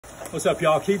What's up,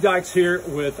 y'all? Keith Dykes here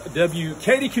with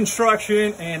W.K.D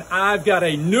Construction, and I've got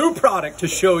a new product to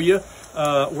show you.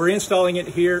 We're installing it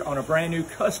here on a brand new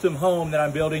custom home that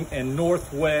I'm building in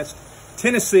Northwest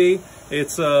Tennessee.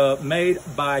 It's made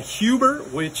by Huber,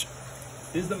 which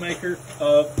is the maker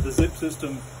of the zip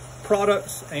system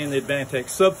products and the Advantech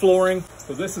subflooring.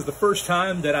 So this is the first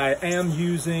time that I am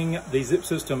using the zip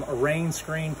system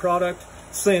Rainscreen product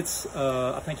since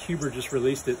I think Huber just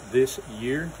released it this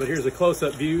year. But here's a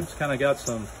close-up view. It's kind of got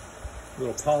some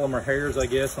little polymer hairs, I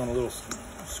guess, on a little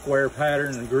square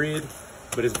pattern and grid,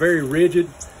 but it's very rigid.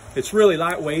 It's really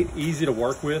lightweight, easy to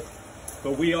work with.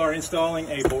 But we are installing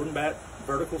a board and bat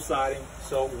vertical siding,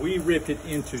 so we ripped it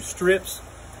into strips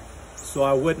so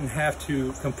I wouldn't have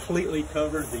to completely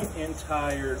cover the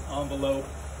entire envelope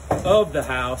of the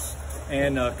house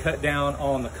and cut down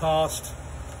on the cost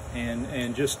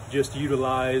and just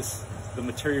utilize the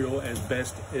material as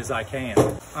best as I can.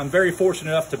 I'm very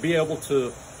fortunate enough to be able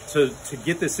to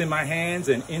get this in my hands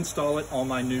and install it on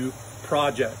my new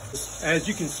project. As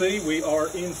you can see, we are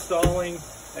installing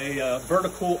a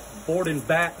vertical board and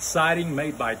bat siding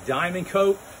made by Diamond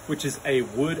Coat, which is a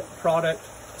wood product.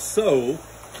 So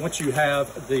once you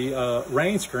have the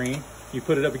Rainscreen, you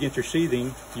put it up against your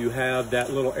sheathing, you have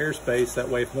that little airspace. That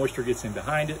way if moisture gets in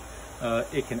behind it,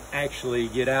 it can actually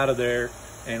get out of there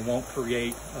and won't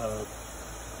create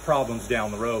problems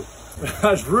down the road.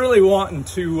 I was really wanting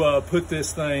to put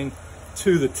this thing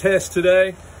to the test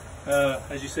today.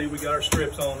 As you see, we got our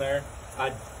strips on there.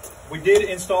 We did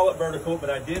install it vertical, but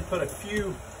I did put a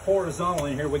few horizontal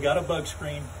in here. We got a bug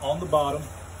screen on the bottom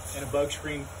and a bug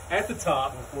screen at the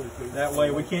top. That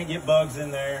way we can't get bugs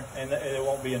in there and it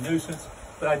won't be a nuisance.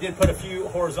 But I did put a few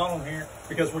horizontal in here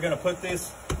because we're going to put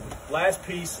this last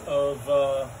piece of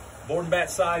board and bat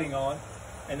siding on,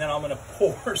 and then I'm going to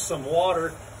pour some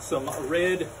water, some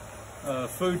red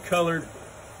food colored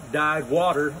dyed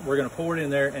water. We're going to pour it in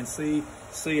there and see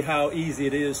how easy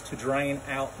it is to drain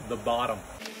out the bottom.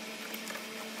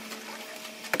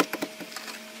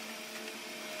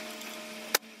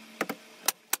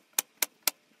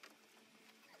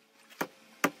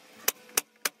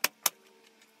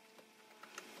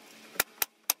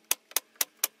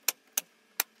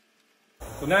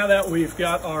 So now that we've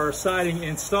got our siding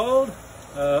installed,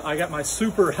 I got my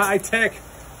super high-tech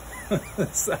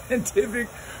scientific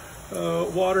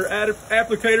water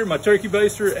applicator, my turkey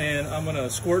baster, and I'm gonna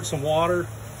squirt some water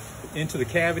into the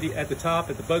cavity at the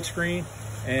top at the bug screen,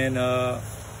 and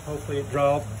hopefully it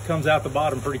comes out the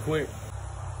bottom pretty quick.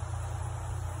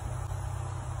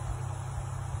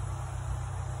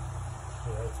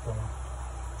 Yeah, it's going.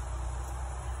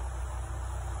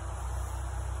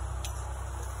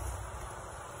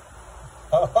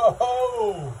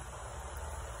 Oh!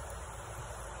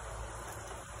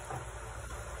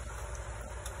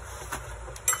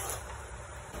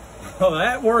 Well,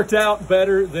 that worked out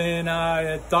better than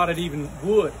I thought it even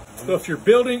would. So if you're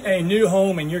building a new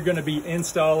home and you're going to be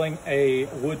installing a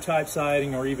wood type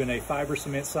siding or even a fiber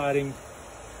cement siding,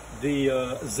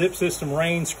 the zip system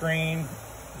Rainscreen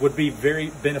would be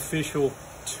very beneficial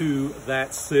to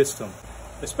that system.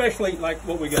 Especially like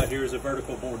what we got here is a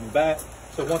vertical board and bat.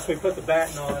 So once we put the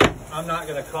batten on, I'm not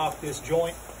going to caulk this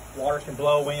joint. Water can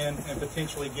blow in and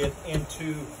potentially get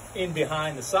in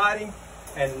behind the siding.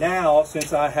 And now,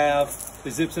 since I have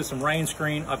the zip system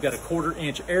Rainscreen, I've got a 1/4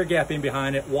 inch air gap in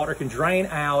behind it. Water can drain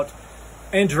out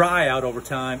and dry out over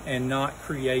time and not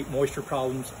create moisture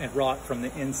problems and rot from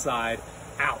the inside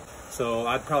out. So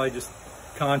I'd probably just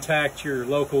contact your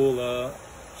local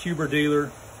Huber dealer,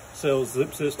 sells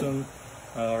zip system,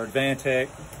 or Advantech.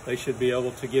 They should be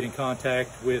able to get in contact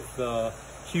with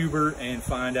Huber and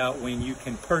find out when you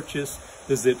can purchase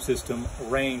the zip system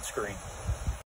Rainscreen.